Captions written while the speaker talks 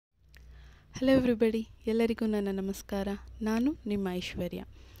Hello everybody, ಎಲ್ಲರಿಗೂ ನನ್ನ ನಮಸ್ಕಾರ. ನಾನು ನಿಮ್ಮ ಐಶ್ವರ್ಯ.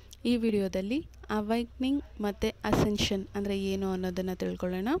 ಈ ವಿಡಿಯೋದಲ್ಲಿ ಅವೈಕ್ನಿಂಗ್ ಮತ್ತು ಅಸೆನ್ಷನ್ ಅಂದರೆ ಏನು ಅನ್ನೋದನ್ನು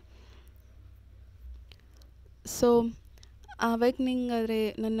ತಿಳ್ಕೊಳ್ಳೋಣ. ಸೊ ಅವೈಕ್ನಿಂಗ್ ಆದರೆ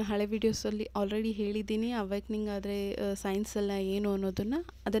ನನ್ನ ಹಳೆ ವೀಡಿಯೋಸಲ್ಲಿ ಆಲ್ರೆಡಿ ಹೇಳಿದ್ದೀನಿ. ಅವೈಕ್ನಿಂಗ್ ಆದರೆ ಸೈನ್ಸೆಲ್ಲ ಏನು ಅನ್ನೋದನ್ನು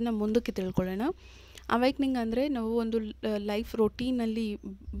ಅದನ್ನು ಮುಂದಕ್ಕೆ ತಿಳ್ಕೊಳ್ಳೋಣ. ಅವೈಕ್ನಿಂಗ್ ಅಂದರೆ ನಾವು ಒಂದು ಲೈಫ್ ರೊಟೀನಲ್ಲಿ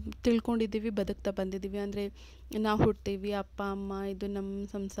ತಿಳ್ಕೊಂಡಿದ್ದೀವಿ, ಬದುಕ್ತಾ ಬಂದಿದ್ದೀವಿ. ಅಂದರೆ ನಾವು ಹುಡ್ತೀವಿ, ಅಪ್ಪ ಅಮ್ಮ, ಇದು ನಮ್ಮ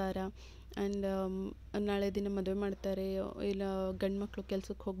ಸಂಸಾರ, ಆ್ಯಂಡ್ ನಾಳೆ ದಿನ ಮದುವೆ ಮಾಡ್ತಾರೆ, ಇಲ್ಲ ಗಂಡು ಮಕ್ಕಳು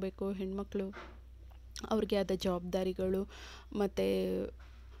ಕೆಲ್ಸಕ್ಕೆ ಹೋಗಬೇಕು, ಹೆಣ್ಮಕ್ಳು ಅವ್ರಿಗೆ ಆದ ಜವಾಬ್ದಾರಿಗಳು, ಮತ್ತು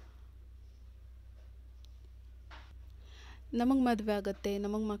ನಮಗೆ ಮದುವೆ ಆಗುತ್ತೆ,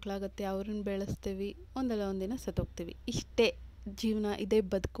 ನಮಗೆ ಮಕ್ಕಳಾಗುತ್ತೆ, ಅವ್ರನ್ನ ಬೆಳೆಸ್ತೀವಿ, ಒಂದಲ್ಲ ಒಂದಿನ ಸತ್ತೋಗ್ತೀವಿ. ಇಷ್ಟೇ ಜೀವನ, ಇದೇ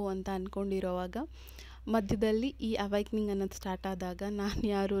ಬದುಕು ಅಂತ ಅಂದ್ಕೊಂಡಿರೋವಾಗ ಮಧ್ಯದಲ್ಲಿ ಈ ಅವೈಕ್ನಿಂಗ್ ಅನ್ನೋದು ಸ್ಟಾರ್ಟ್ ಆದಾಗ ನಾನು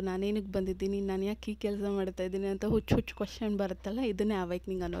ಯಾರು, ನಾನೇನಕ್ಕೆ ಬಂದಿದ್ದೀನಿ, ನಾನು ಯಾಕೆ ಈ ಕೆಲಸ ಮಾಡ್ತಾಯಿದ್ದೀನಿ ಅಂತ ಹುಚ್ಚು ಕ್ವಶನ್ ಬರುತ್ತಲ್ಲ, ಇದನ್ನೇ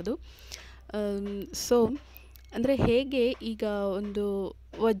ಅವೈಕ್ನಿಂಗ್ ಅನ್ನೋದು. ಸೊ ಅಂದರೆ ಹೇಗೆ ಈಗ ಒಂದು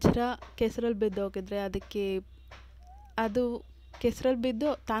ವಜ್ರ ಕೆಸರಲ್ಲಿ ಬಿದ್ದೋಗಿದ್ರೆ ಅದಕ್ಕೆ ಅದು ಕೆಸರಲ್ಲಿ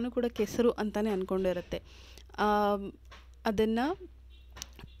ಬಿದ್ದು ತಾನು ಕೂಡ ಕೆಸರು ಅಂತಲೇ ಅಂದ್ಕೊಂಡಿರುತ್ತೆ. ಅದನ್ನು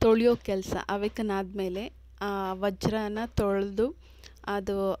ತೊಳೆಯೋ ಕೆಲಸ ಅವೈಕನ್ ಆದಮೇಲೆ ಆ ವಜ್ರನ ತೊಳೆದು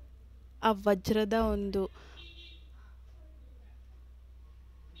ಅದು ಆ ವಜ್ರದ ಒಂದು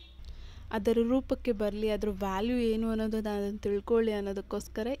ಅದರ ರೂಪಕ್ಕೆ ಬರಲಿ, ಅದರ ವ್ಯಾಲ್ಯೂ ಏನು ಅನ್ನೋದನ್ನು ಅದನ್ನು ತಿಳ್ಕೊಳ್ಳಿ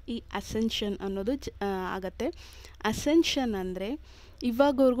ಅನ್ನೋದಕ್ಕೋಸ್ಕರ ಈ ಅಸೆನ್ಷನ್ ಅನ್ನೋದು ಆಗತ್ತೆ. ಅಸೆನ್ಷನ್ ಅಂದರೆ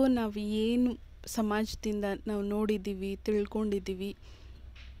ಇವಾಗವರೆಗೂ ನಾವು ಏನು ಸಮಾಜದಿಂದ ನಾವು ನೋಡಿದ್ದೀವಿ, ತಿಳ್ಕೊಂಡಿದ್ದೀವಿ,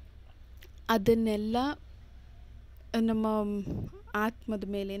 ಅದನ್ನೆಲ್ಲ ನಮ್ಮ ಆತ್ಮದ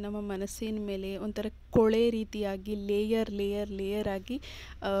ಮೇಲೆ, ನಮ್ಮ ಮನಸ್ಸಿನ ಮೇಲೆ ಒಂಥರ ಕೊಳೆ ರೀತಿಯಾಗಿ ಲೇಯರ್ ಆಗಿ,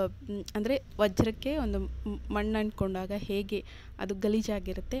 ಅಂದರೆ ವಜ್ರಕ್ಕೆ ಒಂದು ಮಣ್ಣು ಅಂಟ್ಕೊಂಡಾಗ ಹೇಗೆ ಅದು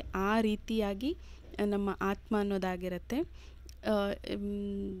ಗಲೀಜಾಗಿರುತ್ತೆ ಆ ರೀತಿಯಾಗಿ ನಮ್ಮ ಆತ್ಮ ಅನ್ನೋದಾಗಿರುತ್ತೆ.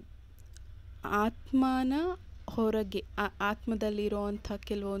 ಆತ್ಮನ ಹೊರಗೆ ಆತ್ಮದಲ್ಲಿರೋವಂಥ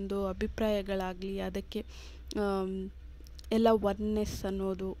ಕೆಲವೊಂದು ಅಭಿಪ್ರಾಯಗಳಾಗಲಿ, ಅದಕ್ಕೆ ಎಲ್ಲ ಒನ್ನೆಸ್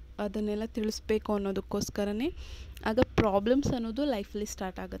ಅನ್ನೋದು ಅದನ್ನೆಲ್ಲ ತಿಳಿಸ್ಬೇಕು ಅನ್ನೋದಕ್ಕೋಸ್ಕರನೇ ಆಗ ಪ್ರಾಬ್ಲಮ್ಸ್ ಅನ್ನೋದು ಲೈಫಲ್ಲಿ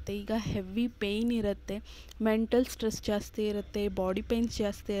ಸ್ಟಾರ್ಟ್ ಆಗುತ್ತೆ. ಈಗ ಹೆವಿ ಪೇಯ್ನ್ ಇರುತ್ತೆ, ಮೆಂಟಲ್ ಸ್ಟ್ರೆಸ್ ಜಾಸ್ತಿ ಇರುತ್ತೆ, ಬಾಡಿ ಪೇಯ್ನ್ಸ್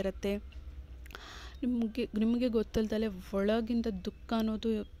ಜಾಸ್ತಿ ಇರುತ್ತೆ. ನಿಮಗೆ ಗೊತ್ತಲ್ದಲೆ ಒಳಗಿಂದ ದುಃಖ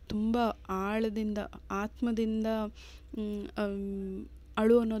ಅನ್ನೋದು ತುಂಬ ಆಳದಿಂದ, ಆತ್ಮದಿಂದ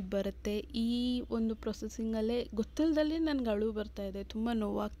ಅಳು ಅನ್ನೋದು ಬರುತ್ತೆ. ಈ ಒಂದು ಪ್ರೊಸೆಸಿಂಗಲ್ಲೇ ಗೊತ್ತಿಲ್ಲದಲ್ಲೇ ನನಗೆ ಅಳು ಬರ್ತಾಯಿದೆ, ತುಂಬ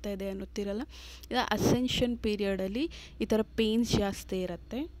ನೋವಾಗ್ತಾಯಿದೆ ಅನ್ನೋತ್ತಿರಲ್ಲ. ಇದು ಅಸೆನ್ಷನ್ ಪೀರಿಯಡಲ್ಲಿ ಈ ಥರ ಪೇಯ್ನ್ಸ್ ಜಾಸ್ತಿ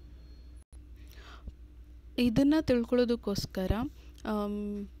ಇರುತ್ತೆ. ಇದನ್ನು ತಿಳ್ಕೊಳ್ಳೋದಕ್ಕೋಸ್ಕರ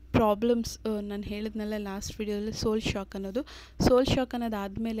ಪ್ರಾಬ್ಲಮ್ಸ್ ನಾನು ಹೇಳಿದ್ನಲ್ಲ ಲಾಸ್ಟ್ ವಿಡಿಯೋದಲ್ಲಿ, ಸೋಲ್ ಶಾಕ್ ಅನ್ನೋದು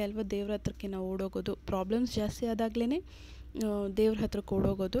ಆದಮೇಲೆ ಅಲ್ವಾ ದೇವ್ರ ಹತ್ರಕ್ಕೆ ನಾವು ಓಡೋಗೋದು. ಪ್ರಾಬ್ಲಮ್ಸ್ ಜಾಸ್ತಿ ಆದಾಗಲೇ ದೇವ್ರ ಹತ್ರಕ್ಕೆ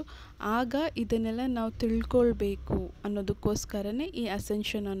ಓಡೋಗೋದು. ಆಗ ಇದನ್ನೆಲ್ಲ ನಾವು ತಿಳ್ಕೊಳ್ಬೇಕು ಅನ್ನೋದಕ್ಕೋಸ್ಕರನೇ ಈ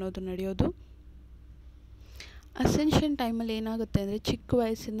ಅಸೆನ್ಷನ್ ಅನ್ನೋದು ನಡೆಯೋದು. ಅಸೆನ್ಷನ್ ಟೈಮಲ್ಲಿ ಏನಾಗುತ್ತೆ ಅಂದರೆ, ಚಿಕ್ಕ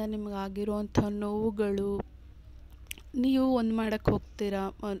ವಯಸ್ಸಿಂದ ನಿಮಗಾಗಿರೋವಂಥ ನೋವುಗಳು, ನೀವು ಒಂದು ಮಾಡೋಕ್ಕೆ ಹೋಗ್ತೀರಾ,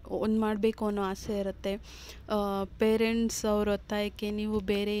 ಒಂದು ಮಾಡಬೇಕು ಅನ್ನೋ ಆಸೆ ಇರುತ್ತೆ. ಪೇರೆಂಟ್ಸ್ ಅವ್ರ ಒತ್ತಾಯಕ್ಕೆ ನೀವು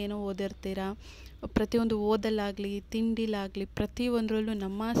ಬೇರೆ ಏನೋ ಓದಿರ್ತೀರ. ಪ್ರತಿಯೊಂದು ಓದಲ್ಲಾಗಲಿ, ತಿಂಡಿಲಾಗಲಿ, ಪ್ರತಿಯೊಂದರಲ್ಲೂ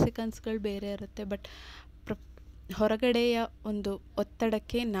ನಮ್ಮ ಆಸೆ ಕನಸುಗಳು ಬೇರೆ ಇರುತ್ತೆ. ಬಟ್ ಹೊರಗಡೆಯ ಒಂದು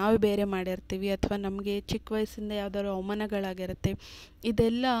ಒತ್ತಡಕ್ಕೆ ನಾವು ಬೇರೆ ಮಾಡಿರ್ತೀವಿ, ಅಥವಾ ನಮಗೆ ಚಿಕ್ಕ ವಯಸ್ಸಿಂದ ಯಾವುದಾದ್ರು ಅವಮಾನಗಳಾಗಿರುತ್ತೆ.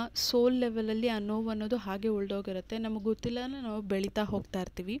 ಇದೆಲ್ಲ ಸೋಲ್ ಲೆವೆಲಲ್ಲಿ ಆ ನೋವು ಅನ್ನೋದು ಹಾಗೆ ಉಳ್ದೋಗಿರುತ್ತೆ. ನಮಗೆ ಗೊತ್ತಿಲ್ಲ, ನಾವು ಬೆಳೀತಾ ಹೋಗ್ತಾ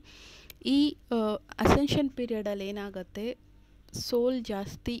ಇರ್ತೀವಿ. ಈ ಅಸೆನ್ಷನ್ ಪೀರಿಯಡಲ್ಲಿ ಏನಾಗುತ್ತೆ, ಸೋಲ್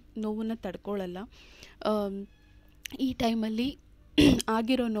ಜಾಸ್ತಿ ನೋವನ್ನು ತಡ್ಕೊಳ್ಳಲ್ಲ. ಈ ಟೈಮಲ್ಲಿ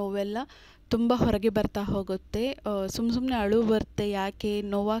ಆಗಿರೋ ನೋವೆಲ್ಲ ತುಂಬ ಹೊರಗೆ ಬರ್ತಾ ಹೋಗುತ್ತೆ. ಸುಮ್ಮನೆ ಅಳು ಬರುತ್ತೆ. ಯಾಕೆ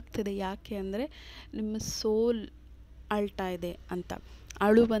ನೋವಾಗ್ತಿದೆ, ಯಾಕೆ ಅಂದರೆ ನಿಮ್ಮ ಸೋಲ್ ಅಳ್ತಾ ಇದೆ ಅಂತ.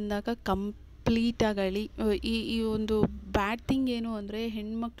 ಅಳು ಬಂದಾಗ ಕಂಪ್ಲೀಟಾಗಿ ಈ ಒಂದು ಬ್ಯಾಡ್ ಥಿಂಗ್ ಏನು ಅಂದರೆ,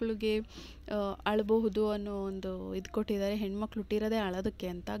 ಹೆಣ್ಮಕ್ಳಿಗೆ ಅಳಬಹುದು ಅನ್ನೋ ಒಂದು ಇದು ಕೊಟ್ಟಿದ್ದಾರೆ. ಹೆಣ್ಮಕ್ಳು ಹುಟ್ಟಿರೋದೇ ಅಳೋದಕ್ಕೆ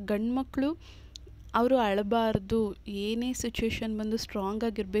ಅಂತ. ಗಂಡು ಮಕ್ಕಳು ಅವರು ಅಳಬಾರ್ದು, ಏನೇ ಸಿಚುವೇಶನ್ ಬಂದು ಸ್ಟ್ರಾಂಗ್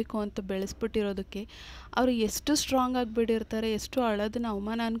ಆಗಿರಬೇಕು ಅಂತ ಬೆಳೆಸ್ಬಿಟ್ಟಿರೋದಕ್ಕೆ ಅವರು ಎಷ್ಟು ಸ್ಟ್ರಾಂಗ್ ಆಗಿಬಿಟ್ಟಿರ್ತಾರೆ, ಎಷ್ಟು ಅಳೋದನ್ನ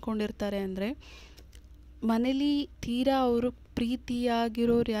ಅವಮಾನ ಅಂದ್ಕೊಂಡಿರ್ತಾರೆ ಅಂದರೆ, ಮನೇಲಿ ತೀರಾ ಅವರು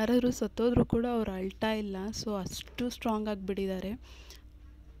ಪ್ರೀತಿಯಾಗಿರೋರು ಯಾರಾದರೂ ಸತ್ತೋದ್ರೂ ಕೂಡ ಅವ್ರು ಅಳ್ತಾ ಇಲ್ಲ. ಸೊ ಅಷ್ಟು ಸ್ಟ್ರಾಂಗ್ ಆಗಿಬಿಟ್ಟಿದ್ದಾರೆ,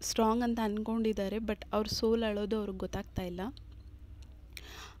 ಸ್ಟ್ರಾಂಗ್ ಅಂತ ಅಂದ್ಕೊಂಡಿದ್ದಾರೆ. ಬಟ್ ಅವ್ರ ಸೋಲ್ ಅಳೋದು ಅವ್ರಿಗೆ ಗೊತ್ತಾಗ್ತಾ ಇಲ್ಲ.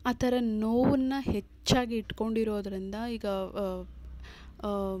 ಆ ಥರ ನೋವನ್ನು ಹೆಚ್ಚಾಗಿ ಇಟ್ಕೊಂಡಿರೋದ್ರಿಂದ ಈಗ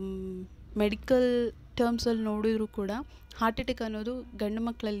ಮೆಡಿಕಲ್ ಟರ್ಮ್ಸಲ್ಲಿ ನೋಡಿದರೂ ಕೂಡ ಹಾರ್ಟ್ ಅಟ್ಯಾಕ್ ಅನ್ನೋದು ಗಂಡು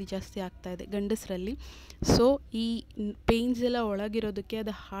ಮಕ್ಕಳಲ್ಲಿ ಜಾಸ್ತಿ ಆಗ್ತಾಯಿದೆ, ಗಂಡಸರಲ್ಲಿ. ಸೊ ಈ ಪೇಯ್ನ್ಸ್ ಎಲ್ಲ ಒಳಗಿರೋದಕ್ಕೆ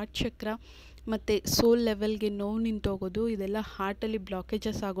ಅದು ಹಾರ್ಟ್ ಚಕ್ರ ಮತ್ತು ಸೋಲ್ ಲೆವೆಲ್ಗೆ ನೋವು ನಿಂತೋಗೋದು, ಇದೆಲ್ಲ ಹಾರ್ಟಲ್ಲಿ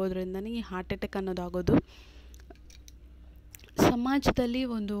ಬ್ಲಾಕೇಜಸ್ ಆಗೋದ್ರಿಂದನೇ ಈ ಹಾರ್ಟ್ ಅಟ್ಯಾಕ್ ಅನ್ನೋದಾಗೋದು. ಸಮಾಜದಲ್ಲಿ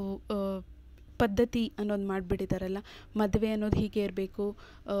ಒಂದು ಪದ್ಧತಿ ಅನ್ನೋದು ಮಾಡಿಬಿಟ್ಟಿದ್ದಾರಲ್ಲ. ಮದುವೆ ಅನ್ನೋದು ಹೀಗೆ ಇರಬೇಕು,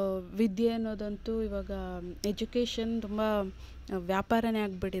 ವಿದ್ಯೆ ಅನ್ನೋದಂತೂ ಇವಾಗ ಎಜುಕೇಷನ್ ತುಂಬ ವ್ಯಾಪಾರನೇ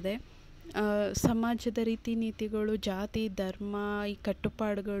ಆಗಿಬಿಟ್ಟಿದೆ. ಸಮಾಜದ ರೀತಿ ನೀತಿಗಳು, ಜಾತಿ ಧರ್ಮ, ಈ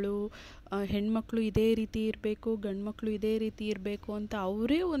ಕಟ್ಟುಪಾಡುಗಳು, ಹೆಣ್ಮಕ್ಳು ಇದೇ ರೀತಿ ಇರಬೇಕು, ಗಂಡ್ಮಕ್ಳು ಇದೇ ರೀತಿ ಇರಬೇಕು ಅಂತ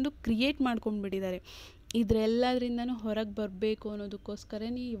ಅವರೇ ಒಂದು ಕ್ರಿಯೇಟ್ ಮಾಡ್ಕೊಂಡ್ಬಿಟ್ಟಿದ್ದಾರೆ. ಇದರೆಲ್ಲದ್ರಿಂದನೂ ಹೊರಗೆ ಬರಬೇಕು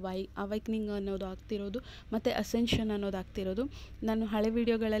ಅನ್ನೋದಕ್ಕೋಸ್ಕರನೇ ಈ ಅವೈಕ್ನಿಂಗ್ ಅನ್ನೋದು ಆಗ್ತಿರೋದು, ಮತ್ತು ಅಸೆನ್ಷನ್ ಅನ್ನೋದು ಆಗ್ತಿರೋದು. ನಾನು ಹಳೆ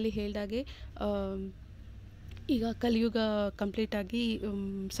ವಿಡಿಯೋಗಳಲ್ಲಿ ಹೇಳಿದಾಗೆ ಈಗ ಕಲಿಯುಗ ಕಂಪ್ಲೀಟಾಗಿ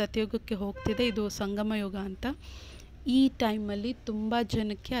ಸತ್ಯಯುಗಕ್ಕೆ ಹೋಗ್ತಿದೆ, ಇದು ಸಂಗಮ ಯುಗ ಅಂತ. ಈ ಟೈಮಲ್ಲಿ ತುಂಬ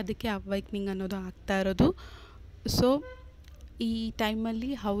ಜನಕ್ಕೆ ಅದಕ್ಕೆ ಅವೈಕ್ನಿಂಗ್ ಅನ್ನೋದು ಆಗ್ತಾ ಇರೋದು. ಸೊ ಈ ಟೈಮಲ್ಲಿ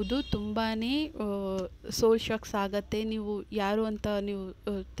ಹೌದು ತುಂಬಾ ಸೋಲ್ ಶಾಕ್ಸ್ ಆಗುತ್ತೆ. ನೀವು ಯಾರು ಅಂತ ನೀವು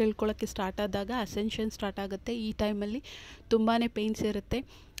ತಿಳ್ಕೊಳ್ಳೋಕ್ಕೆ ಸ್ಟಾರ್ಟ್ ಆದಾಗ ಅಸೆನ್ಷನ್ ಸ್ಟಾರ್ಟ್ ಆಗುತ್ತೆ. ಈ ಟೈಮಲ್ಲಿ ತುಂಬಾ ಪೇಯ್ನ್ಸ್ ಇರುತ್ತೆ.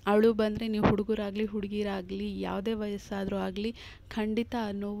 ಅಳು ಬಂದರೆ ನೀವು ಹುಡುಗರಾಗಲಿ ಹುಡುಗಿರಾಗಲಿ ಯಾವುದೇ ವಯಸ್ಸಾದರೂ ಆಗಲಿ ಖಂಡಿತ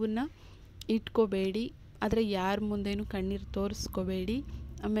ಆ ನೋವನ್ನು ಇಟ್ಕೋಬೇಡಿ. ಆದರೆ ಯಾರ ಮುಂದೆನೂ ಕಣ್ಣೀರು ತೋರಿಸ್ಕೋಬೇಡಿ.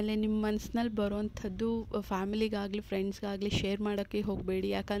 ಆಮೇಲೆ ನಿಮ್ಮ ಮನಸ್ಸಿನಲ್ಲಿ ಬರೋವಂಥದ್ದು ಫ್ಯಾಮಿಲಿಗಾಗಲಿ ಫ್ರೆಂಡ್ಸ್ಗಾಗಲಿ ಶೇರ್ ಮಾಡೋಕ್ಕೆ ಹೋಗಬೇಡಿ.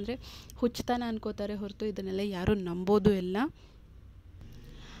 ಯಾಕಂದರೆ ಹುಚ್ಚುತನ ಅನ್ಕೋತಾರೆ ಹೊರತು ಇದನ್ನೆಲ್ಲ ಯಾರೂ ನಂಬೋದು ಇಲ್ಲ.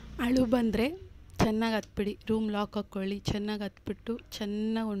 ಅಳು ಬಂದರೆ ಚೆನ್ನಾಗಿ ಹತ್ಬಿಡಿ, ರೂಮ್ ಲಾಕ್ ಹಾಕ್ಕೊಳ್ಳಿ, ಚೆನ್ನಾಗಿ ಹತ್ಬಿಟ್ಟು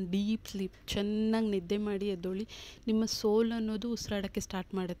ಚೆನ್ನಾಗಿ ಒಂದು ಡೀಪ್ ಸ್ಲೀಪ್, ಚೆನ್ನಾಗಿ ನಿದ್ದೆ ಮಾಡಿ ಎದ್ದೊಳ್ಳಿ. ನಿಮ್ಮ ಸೋಲ್ ಅನ್ನೋದು ಉಸಿರಾಡೋಕ್ಕೆ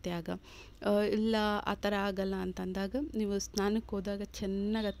ಸ್ಟಾರ್ಟ್ ಮಾಡುತ್ತೆ ಆಗ. ಇಲ್ಲ ಆ ಥರ ಆಗಲ್ಲ ಅಂತಂದಾಗ ನೀವು ಸ್ನಾನಕ್ಕೆ ಹೋದಾಗ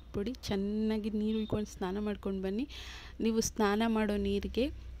ಚೆನ್ನಾಗಿ ಹತ್ಬಿಡಿ, ಚೆನ್ನಾಗಿ ನೀರು ಉಯ್ಕೊಂಡು ಸ್ನಾನ ಮಾಡ್ಕೊಂಡು ಬನ್ನಿ. ನೀವು ಸ್ನಾನ ಮಾಡೋ ನೀರಿಗೆ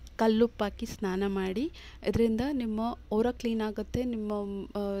ಕಲ್ಲುಪ್ಪಾಕಿ ಸ್ನಾನ ಮಾಡಿ. ಇದರಿಂದ ನಿಮ್ಮ ಓರ ಕ್ಲೀನ್ ಆಗುತ್ತೆ, ನಿಮ್ಮ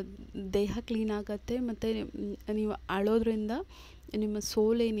ದೇಹ ಕ್ಲೀನ್ ಆಗುತ್ತೆ, ಮತ್ತು ನೀವು ಅಳೋದ್ರಿಂದ ನಿಮ್ಮ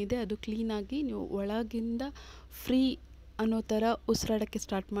ಸೋಲ್ ಏನಿದೆ ಅದು ಕ್ಲೀನಾಗಿ ನೀವು ಒಳಗಿಂದ ಫ್ರೀ ಅನ್ನೋ ಥರ ಉಸಿರಾಡೋಕ್ಕೆ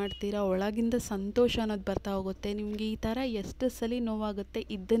ಸ್ಟಾರ್ಟ್ ಮಾಡ್ತೀರಾ. ಒಳಗಿಂದ ಸಂತೋಷ ಅನ್ನೋದು ಬರ್ತಾ ಹೋಗುತ್ತೆ. ನಿಮಗೆ ಈ ಥರ ಎಷ್ಟು ಸಲ ನೋವಾಗುತ್ತೆ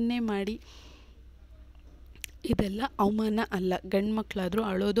ಇದನ್ನೇ ಮಾಡಿ. ಇದೆಲ್ಲ ಅವಮಾನ ಅಲ್ಲ, ಗಂಡು ಮಕ್ಕಳಾದರೂ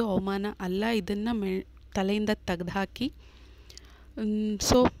ಅಳೋದು ಅವಮಾನ ಅಲ್ಲ. ಇದನ್ನು ತಲೆಯಿಂದ ತೆಗೆದುಹಾಕಿ.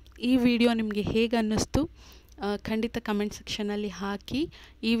 ಸೊ ಈ ವಿಡಿಯೋ ನಿಮಗೆ ಹೇಗೆ ಅನ್ನಿಸ್ತು ಖಂಡಿತ ಕಮೆಂಟ್ ಸೆಕ್ಷನಲ್ಲಿ ಹಾಕಿ.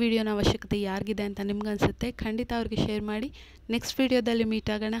 ಈ ವಿಡಿಯೋನ ಅವಶ್ಯಕತೆ ಯಾರಿಗಿದೆ ಅಂತ ನಿಮ್ಗನ್ಸುತ್ತೆ ಖಂಡಿತ ಅವ್ರಿಗೆ ಶೇರ್ ಮಾಡಿ. ನೆಕ್ಸ್ಟ್ ವಿಡಿಯೋದಲ್ಲಿ ಮೀಟ್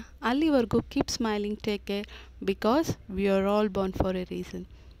ಆಗೋಣ. ಅಲ್ಲಿವರೆಗೂ keep smiling, take care, because we are all Born for A reason.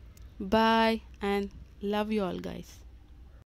 Boy and love you all guys.